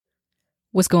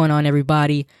What's going on,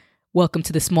 everybody? Welcome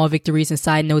to the Small Victories and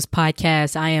Side Notes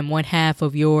podcast. I am one half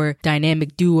of your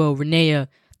dynamic duo, Renea.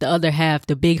 The other half,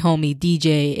 the big homie,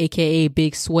 DJ, aka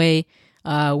Big Sway.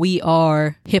 We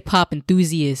are hip-hop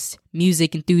enthusiasts,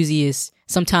 music enthusiasts.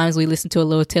 Sometimes we listen to a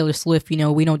little Taylor Swift. We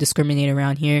don't discriminate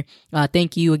around here.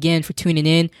 Thank you again for tuning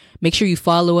in. Make sure you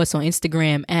follow us on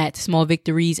Instagram at Small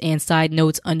Victories and Side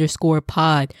Notes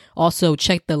 _pod. Also,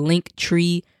 check the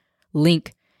Linktree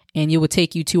link and it will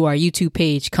take you to our YouTube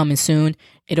page coming soon.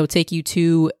 It'll take you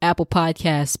to Apple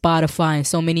Podcasts, Spotify, and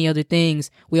so many other things.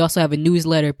 We also have a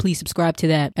newsletter. Please subscribe to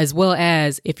that. As well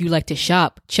as, if you like to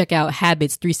shop, check out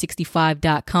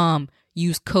habits365.com.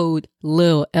 Use code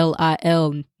LIL,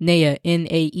 L-I-L, NEA,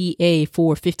 N-A-E-A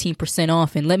for 15%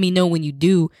 off. And let me know when you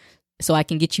do so I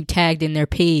can get you tagged in their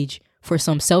page for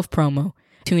some self-promo.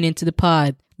 Tune into the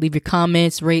pod. Leave your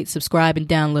comments, rate, subscribe, and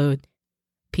download.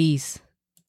 Peace.